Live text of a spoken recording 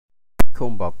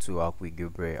Welcome back to Hack with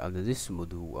Gabriel, and in this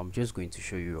module I'm just going to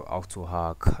show you how to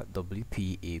hack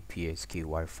WPA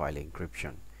Wi-Fi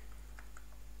encryption.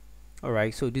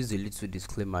 Alright, so this is a little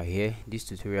disclaimer here. This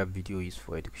tutorial video is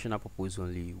for educational purpose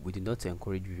only. We do not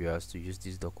encourage viewers to use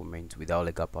this document without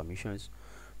legal permissions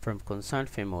from concerned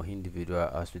firm or individual,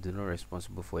 as we do not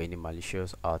responsible for any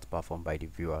malicious art performed by the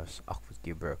viewers. Hack with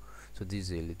Gabriel. So this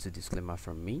is a little disclaimer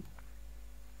from me.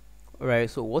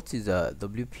 Alright, so what is a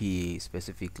WPA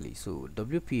specifically? So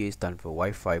WPA stands for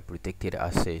Wi-Fi Protected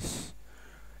Access.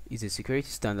 It's a security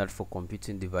standard for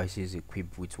computing devices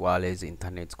equipped with wireless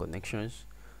internet connections.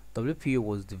 WPA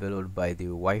was developed by the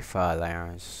Wi-Fi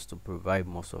Alliance to provide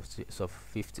more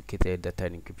sophisticated data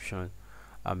encryption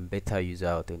and better user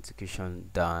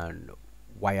authentication than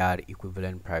wired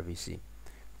equivalent privacy.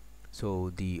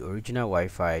 So the original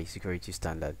Wi-Fi security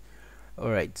standard.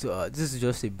 Alright, so this is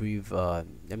just a brief let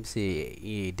me say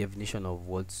a definition of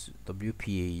what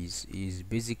WPA is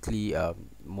basically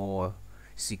more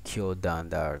secure than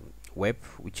the web,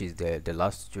 which is the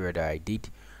last tutorial that I did.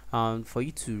 And for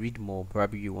you to read more,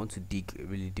 probably you want to dig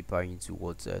really deeper into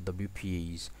what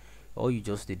WPA is. All you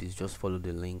just did is just follow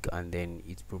the link, and then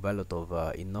it provides a lot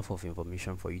of enough of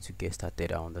information for you to get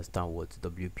started and understand what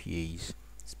WPA is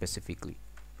specifically.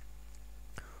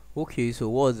 Okay, so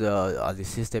what are the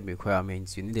system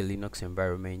requirements? You need a Linux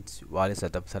environment, wireless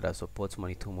adapter that supports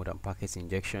monitor mode and packet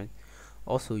injection.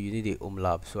 Also, you need a home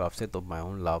lab. So I've set up my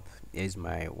own lab. Here's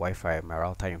my Wi-Fi, my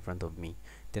router in front of me.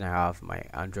 Then I have my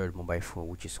Android mobile phone,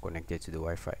 which is connected to the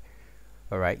Wi-Fi.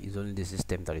 Alright, it's only the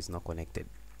system that is not connected.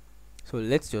 So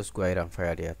let's just go ahead and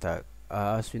fire the attack.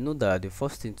 As we know that the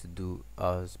first thing to do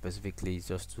specifically is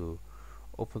just to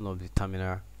open up the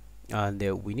terminal, and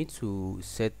we need to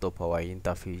set up our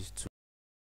interface to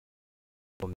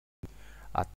we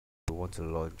want to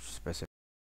launch specific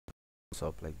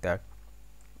up like that.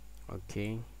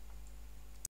 Okay,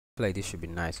 like this should be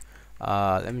nice.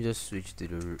 Let me just switch to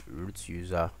the root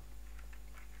user.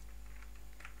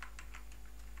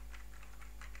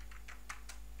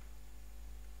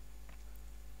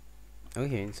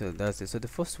 Okay, so that's it. So the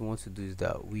first we want to do is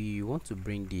that we want to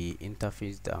bring the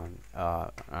interface down,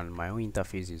 and my own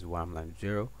interface is WLAN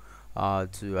 0.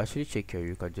 To actually check here,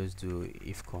 you can just do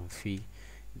if config,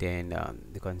 then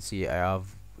you can see I have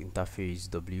interface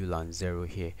WLAN 0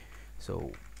 here.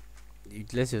 So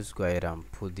let's just go ahead and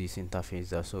put this interface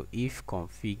there. So if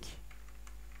config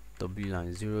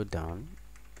WLAN 0 down,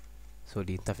 so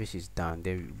the interface is down.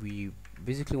 Then we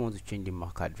basically want to change the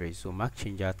MAC address. So MAC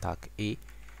changer tag A,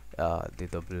 the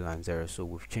WLAN 0. So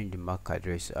we've changed the MAC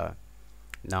address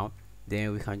now.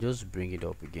 Then we can just bring it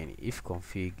up again, if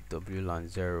config WLAN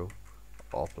 0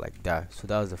 up like that. So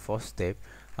that was the first step.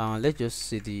 Let's just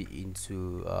set it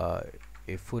into a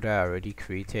folder I already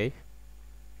created.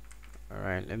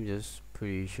 Alright, let me just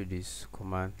pre-issue this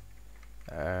command.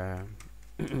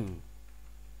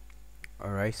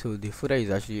 Alright, so the folder is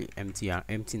actually empty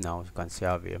now. You can see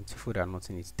I have an empty folder,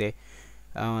 nothing is there.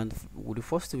 And the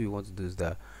first thing we want to do is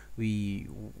that we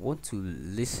want to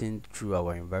listen through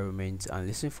our environment and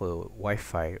listen for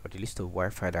Wi-Fi, or the list of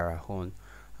Wi-Fi that are on,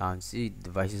 and see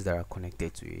devices that are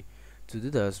connected to it. To do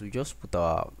this, we just put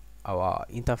our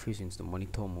interface into the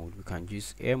monitor mode. We can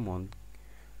use airmon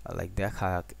like that,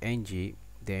 hack ng.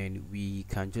 Then we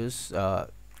can just go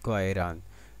ahead and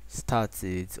start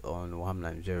it on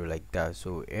WLAN 0 like that.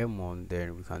 So airmon,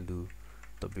 then we can do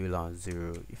WLAN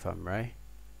 0 if I'm right.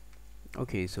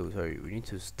 Okay, so sorry, we need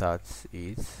to start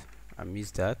it. I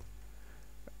missed that.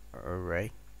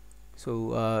 Alright,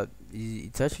 so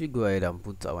it's actually go ahead and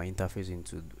put our interface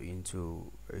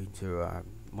into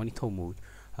monitor mode,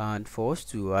 and for us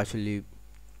to actually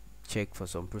check for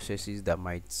some processes that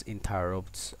might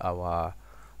interrupt our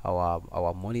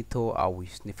monitor, how we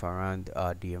sniff around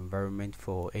the environment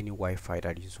for any Wi-Fi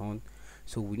that is on.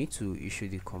 So we need to issue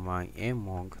the command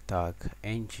airmon tag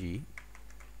ng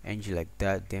like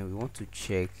that. Then we want to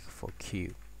check for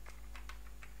queue.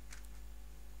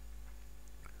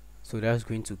 So that's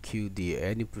going to queue the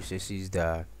any processes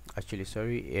that actually,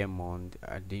 sorry, airmon,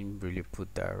 I didn't really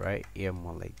put that right,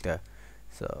 airmon like that.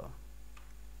 So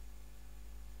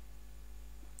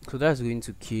that's going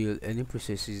to kill any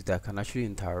processes that can actually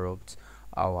interrupt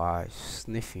our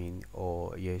sniffing,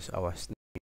 or yes, our sniffing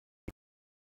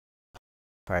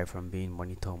from being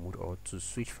monitor mode, or to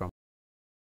switch from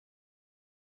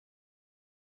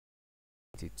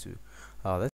it to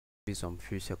let's give some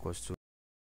few seconds to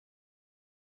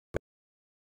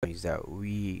is that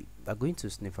we are going to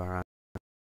sniff around.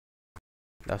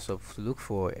 That's up to look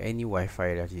for any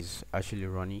Wi-Fi that is actually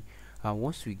running, and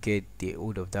once we get the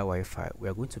hold of that Wi-Fi, we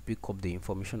are going to pick up the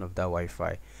information of that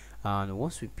Wi-Fi, and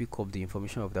once we pick up the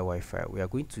information of the Wi-Fi, we are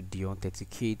going to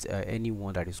de-authenticate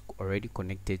anyone that is already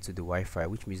connected to the Wi-Fi,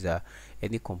 which means that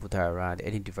any computer around,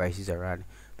 any devices around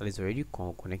that is already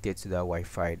connected to the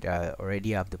Wi-Fi that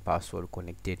already have the password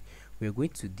connected, we are going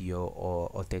to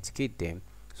authenticate them.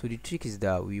 So the trick is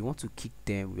that we want to kick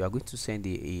them. We are going to send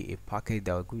a packet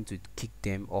that are going to kick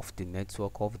them off the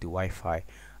network, off the Wi-Fi,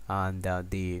 and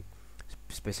they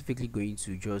specifically going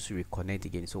to just reconnect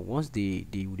again. So once the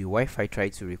Wi-Fi try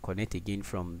to reconnect again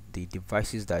from the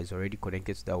devices that is already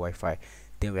connected to the Wi-Fi,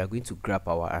 then we are going to grab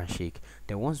our handshake.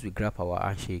 Then once we grab our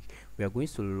handshake, we are going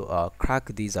to crack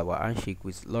this our handshake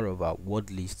with a lot of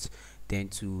word lists, then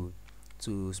to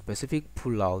specific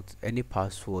pull out any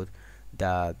password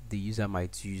that the user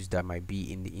might use that might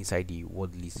be in the inside the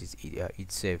word list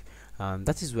itself.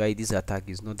 That is why this attack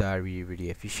is not that really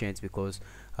efficient, because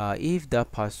if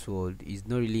that password is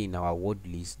not really in our word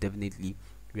list, definitely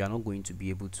we are not going to be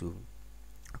able to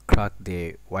crack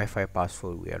the Wi-Fi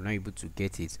password. We are not able to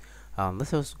get it.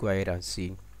 Let us go ahead and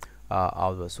see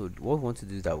how. So what we want to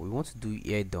do is that we want to do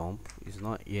air dump. It's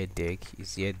not air deck,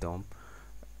 it's air dump,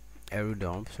 arrow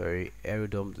dump, sorry, arrow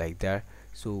dump, like that.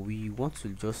 So we want to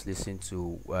just listen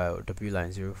to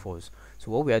WLAN 04s.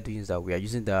 So what we are doing is that we are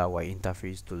using our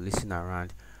interface to listen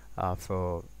around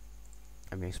for,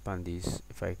 let me expand this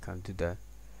if I can do that.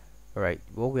 Alright,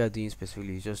 what we are doing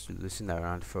specifically is just to listen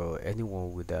around for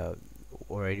anyone with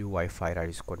already Wi-Fi that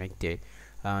is connected.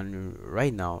 And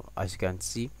right now, as you can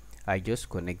see, I just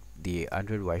connect the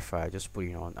Android Wi-Fi, I just put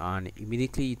it on, and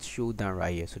immediately it showed down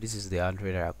right here. So this is the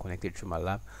Android that I connected through my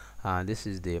lab, and this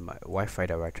is the Wi-Fi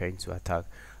that we're trying to attack.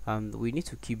 And we need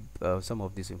to keep some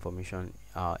of this information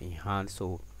in hand.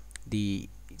 So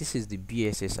this is the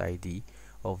BSS ID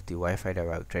of the Wi-Fi that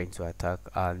we're trying to attack,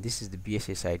 and this is the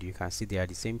BSS ID. You can see they are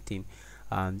the same thing,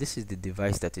 and this is the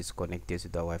device that is connected to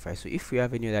the Wi-Fi. So if we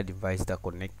have any other device that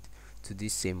connect to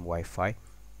this same Wi-Fi,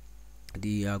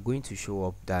 they are going to show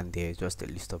up down there, just a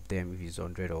list of them if it's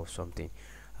 100 or something.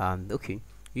 And okay,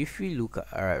 if we look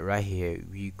right here,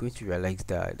 we're going to realize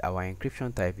that our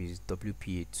encryption type is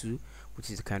WPA2, which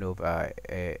is the kind of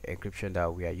encryption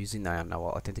that we are using, and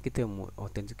our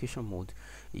authentication mode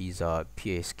is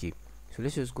PSK. So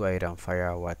let's just go ahead and fire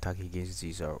our attack against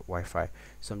this Wi-Fi.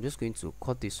 So I'm just going to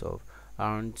cut this off,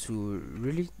 and to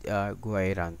really go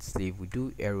ahead and save, we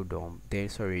do arrow dump. Then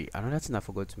sorry, another thing I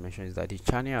forgot to mention is that the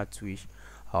channel at which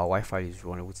our Wi-Fi is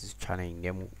running, which is channel in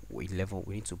M11,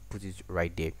 we need to put it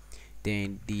right there.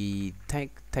 Then the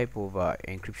type of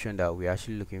encryption that we're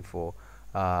actually looking for,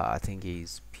 I think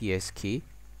is PSK.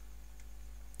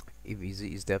 If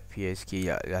is that PSK,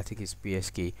 yeah, I think it's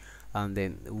PSK. And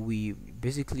then we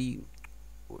basically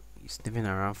sniffing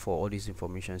around for all this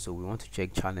information, so we want to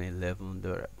check channel 11,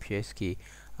 the PSK,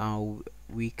 and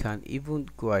we can even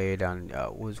go ahead and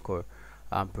what's called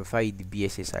provide the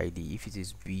BSS ID if it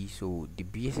is B. So the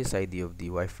BSS ID of the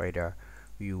Wi-Fi that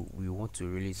we want to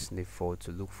really sniff for,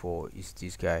 to look for, is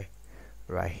this guy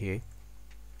right here.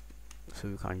 So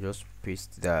we can just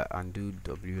paste that and do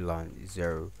WLAN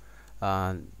 0,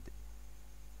 and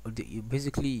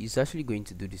basically it's actually going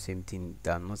to do the same thing,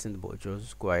 that nothing but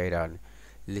just go ahead and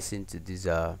listen to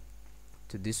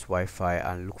this Wi-Fi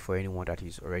and look for anyone that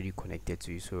is already connected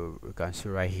to you. So we can see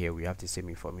right here we have the same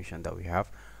information that we have.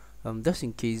 Just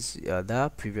in case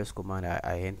that previous command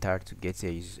I entered to get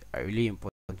here is really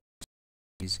important,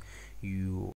 is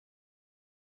you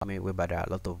whereby there are a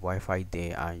lot of Wi-Fi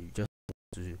there, and you just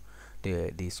want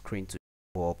to the screen to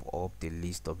go up the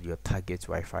list of your target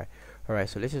Wi-Fi. Alright,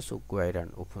 so let's just go ahead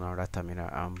and open another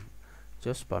terminal.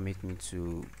 Just permit me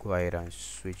to go ahead and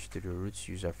switch to the root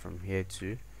user from here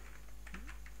too.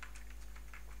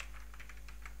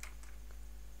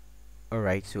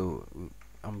 Alright, so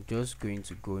I'm just going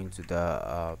to go into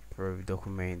the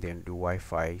document, then the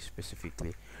Wi-Fi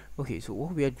specifically. Okay, so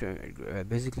what we are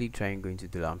basically going to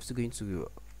do, I'm still going to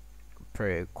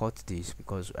cut this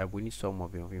because I will need some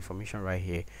of the information right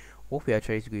here. What we are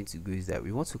going to do is that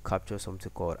we want to capture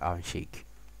something called handshake.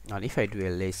 And if I do a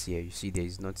less here, you see there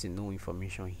is nothing, no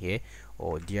information here,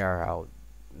 or DRL,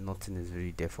 nothing is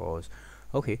really there for us.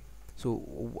 Okay,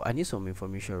 so I need some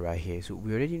information right here. So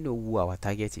we already know who our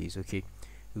target is. Okay,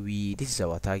 this is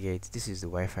our target, this is the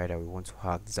Wi-Fi that we want to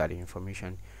hack, these are the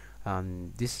information.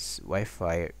 This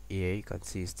Wi-Fi here, you can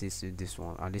see is this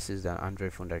one, and this is the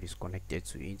Android phone that is connected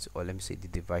to it, or let me say the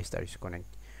device that is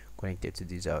connected to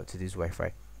this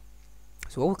Wi-Fi.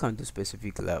 So what we can do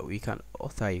specifically, we can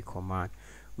author a command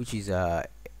which is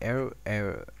airplay,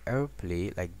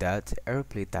 like that,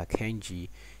 airplay tag-ng.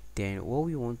 Then what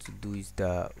we want to do is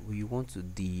that we want to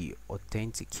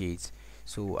de-authenticate.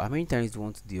 So how many times do you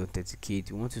want to deauthenticate?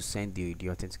 You want to send the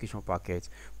authentication packet.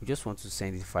 We just want to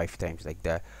send it 5 times like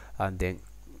that, and then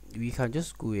we can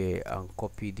just go here and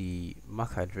copy the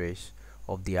MAC address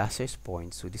of the access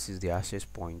point. So this is the access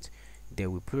point.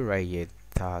 Then we put right here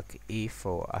tag A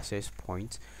for access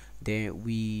point. Then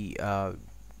we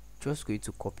just going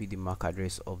to copy the MAC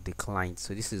address of the client.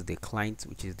 So this is the client,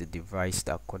 which is the device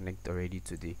that connect already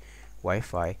to the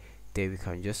Wi-Fi. Then we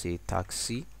can just say tag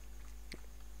C,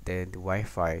 then the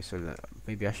Wi-Fi. So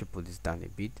maybe I should put this down a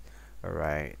bit. All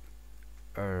right,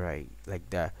 like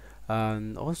that.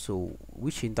 And also,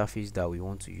 which interface that we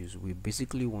want to use? We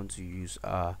basically want to use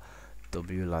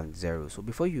WLAN 0. So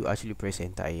before you actually press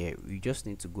enter here, we just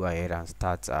need to go ahead and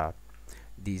start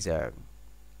these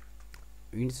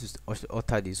we need to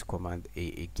alter this command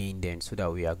again, then, so that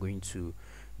we are going to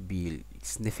be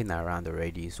sniffing around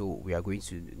already. So we are going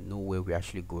to know where we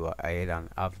actually go ahead and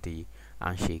have the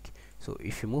handshake. So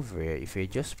if you move here, if you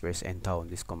just press enter on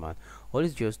this command, all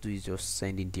it just do is just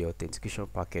sending the authentication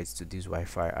packets to this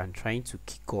Wi-Fi and trying to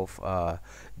kick off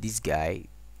this guy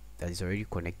that is already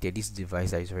connected, this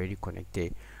device that is already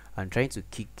connected, and trying to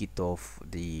kick it off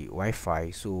the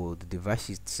Wi-Fi. So the device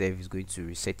itself is going to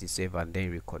reset itself and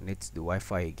then reconnect the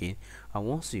Wi-Fi again. And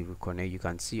once you reconnect, you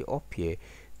can see up here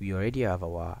we already have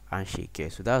our handshake here.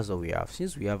 So that's all we have.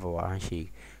 Since we have our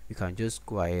handshake, we can just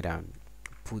go ahead and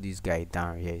pull this guy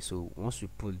down here. So once we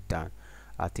pull it down,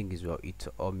 I think is well, it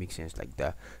all makes sense like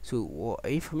that. So what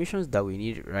information that we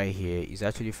need right here is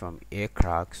actually from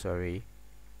aircrack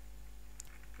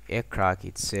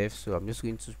itself. So I'm just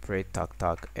going to spray tag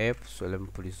app. So let me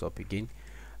put this up again.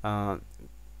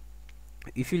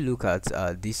 If you look at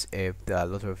this app, there are a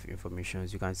lot of information.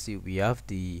 You can see we have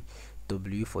the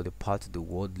W for the part of the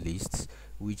word list,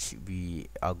 which we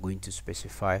are going to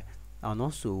specify, and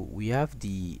also we have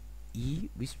the E,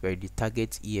 which were the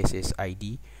target ESS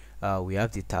ID. We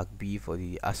have the tag B for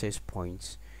the access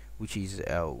points, which is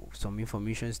some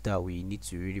information that we need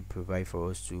to really provide for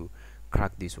us to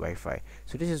crack this Wi-Fi.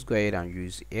 So let's just go ahead and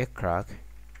use aircrack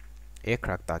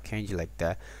tag change like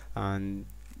that. And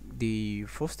the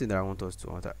first thing that I want us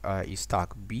to enter is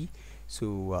tag B.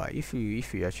 So if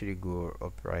you actually go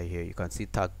up right here, you can see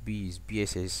tag B is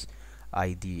BSS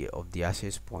ID of the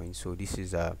access point. So this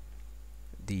is the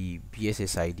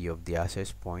BSS ID of the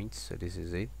access point. So this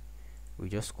is it. We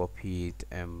just copy it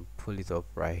and pull it up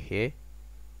right here.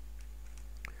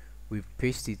 We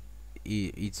paste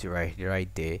it's right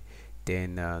there.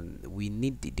 Then we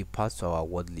need the parts of our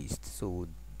word list. So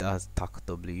that's tag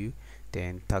W.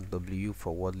 Then tag W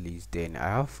for word list. Then I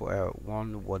have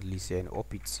one word list and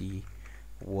OPT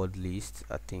word list.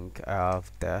 I think I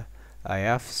have that. I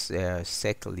have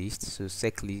SecLists. So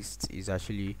SecLists is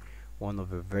actually one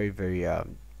of a very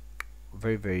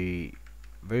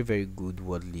good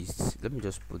word lists. Let me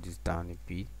just put this down a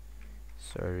bit.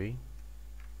 Sorry.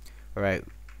 All right,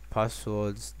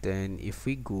 passwords. Then if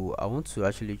we go, I want to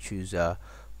actually choose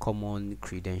common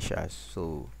credentials.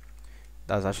 So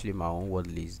that's actually my own word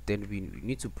list. Then we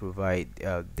need to provide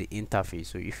the interface.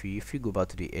 So if you go back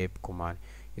to the app command,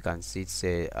 you can see it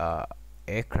say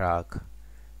aircrack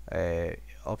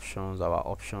options, our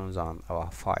options, and our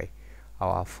file.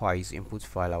 Our file is input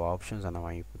file, our options, and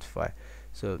our input file.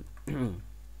 So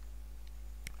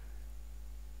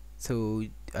so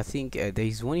I think there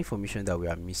is one information that we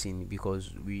are missing,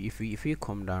 because if we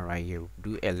come down right here,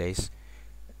 do ls.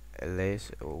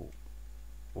 Oh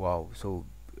wow, so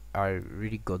I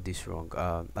really got this wrong.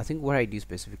 I think what I did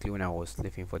specifically when I was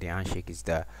looking for the handshake is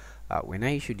that when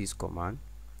I issue this command,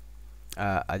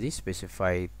 I did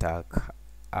specify tag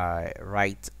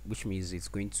right, which means it's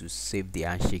going to save the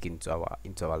handshake into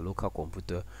our local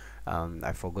computer.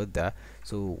 I forgot that.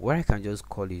 So what I can just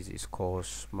call is called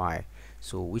smile.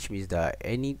 So which means that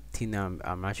anything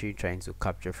I'm actually trying to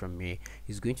capture from here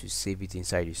is going to save it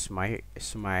inside the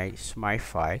smile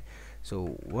file. So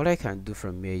what I can do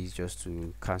from here is just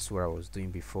to cancel what I was doing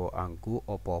before and go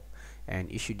up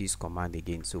and issue this command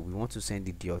again. So we want to send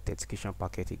the authentication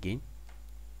packet again.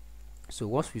 So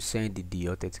once we send the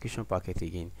authentication packet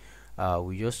again,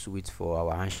 we just wait for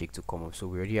our handshake to come up. So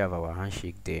we already have our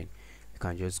handshake. Then you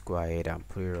can just go ahead and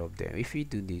put it up there. If you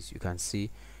do this, you can see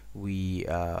we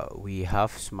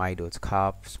have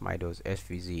smile.cap,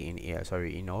 smile.svz in here,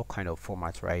 sorry, in all kind of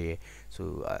formats right here.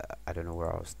 So I don't know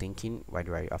what I was thinking, why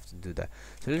do I have to do that?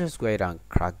 So let's just go ahead and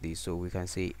crack this. So we can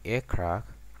say aircrack.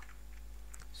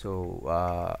 So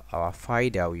our file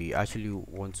that we actually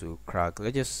want to crack,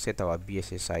 let's just set our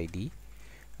BSS ID,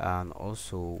 and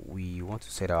also we want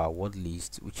to set our word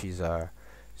list, which is our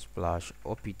splash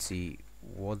opt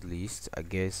word list, I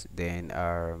guess. Then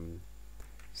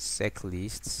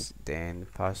SecLists, then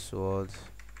password,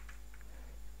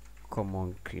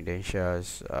 common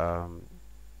credentials.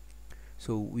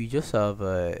 So we just have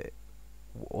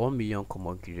 1 million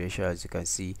common credentials. As you can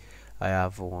see, I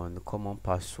have one common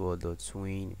password or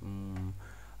twin.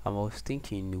 I was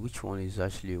thinking which one is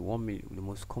actually 1 million. The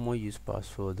most common used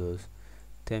password is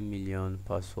 10 million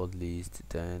password list.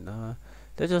 Then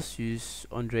let's just use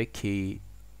 100k.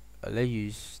 Let's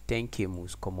use 10k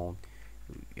most common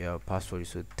password.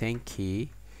 So 10k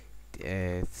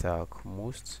the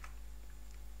most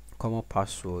common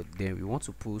password. Then we want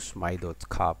to push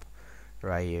my.cap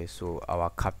right here, so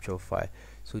our capture file.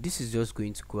 So this is just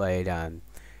going to go ahead and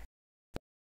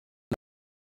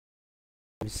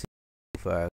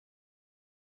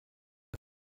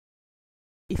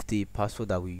if the password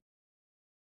that we use,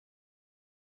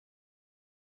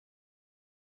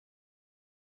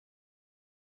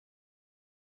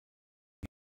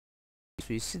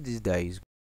 so you see this that is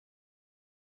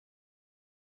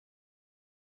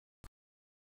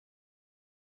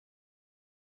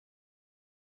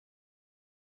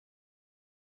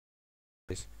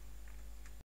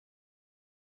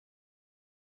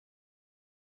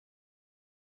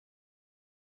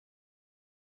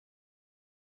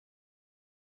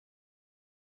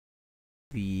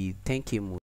be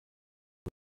 10k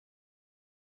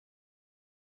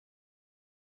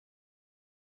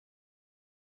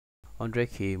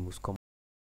 100k most common.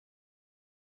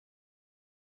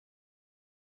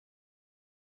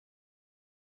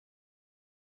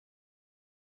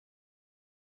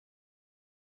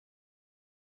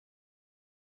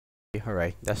 All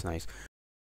right, that's nice.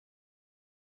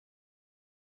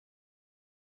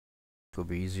 It will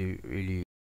be easy, really.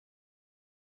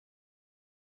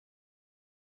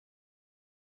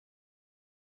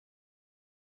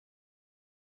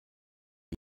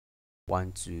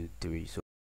 1 2 3. So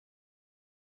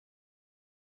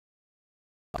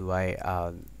do I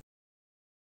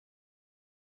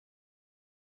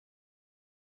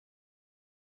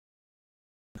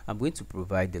I'm going to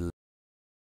provide the,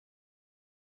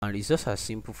 and it's just as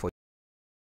simple for,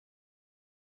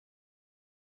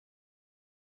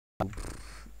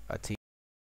 I think,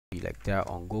 like that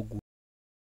on Google,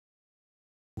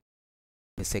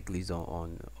 the SecLists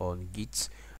on Git.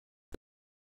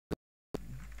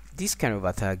 This kind of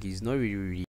attack is not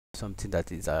really something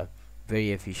that is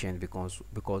very efficient,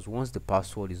 because once the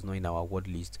password is not in our word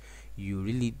list, you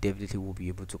really definitely will be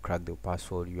able to crack the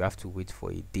password. You have to wait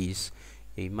for a days.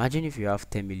 Imagine if you have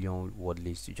 10 million word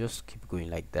list, you just keep going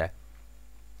like that.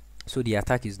 So the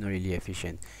attack is not really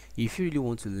efficient. If you really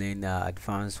want to learn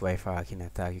advanced Wi-Fi hacking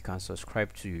attack, you can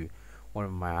subscribe to one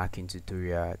of my hacking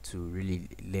tutorial to really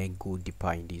learn, go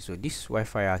deeper in this. So this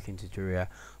Wi-Fi hacking tutorial,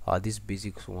 this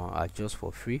basics one are just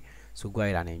for free, so go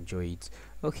ahead and enjoy it.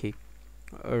 Okay,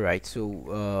 all right.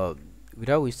 So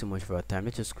without wasting much of our time,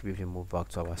 let's just quickly move back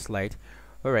to our slide.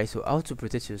 All right, so how to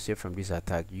protect yourself from this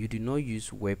attack? You do not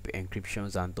use web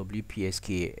encryptions and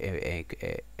WPSK.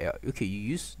 Okay,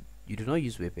 you do not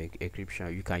use web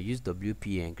encryption. You can use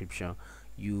WPA encryption.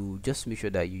 You just make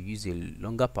sure that you use a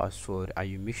longer password, and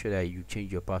you make sure that you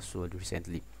change your password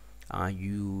recently, and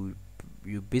you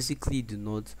basically do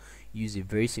not use a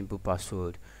very simple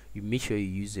password. You make sure you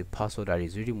use a password that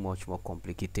is really much more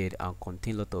complicated and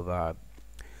contain a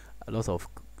lot of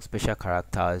special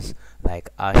characters like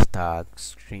hashtags,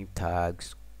 string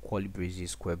tags, curly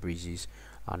braces, square braces,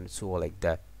 and so on like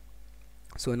that.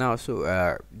 So now,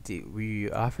 we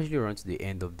officially run to the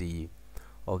end of the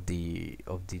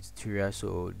tutorial.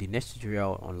 So the next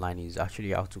tutorial online is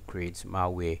actually how to create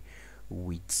malware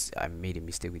with, I made a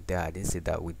mistake with that, I didn't say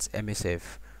that, with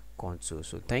MSF console.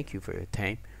 So thank you for your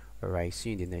time. All right, see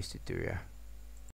you in the next tutorial.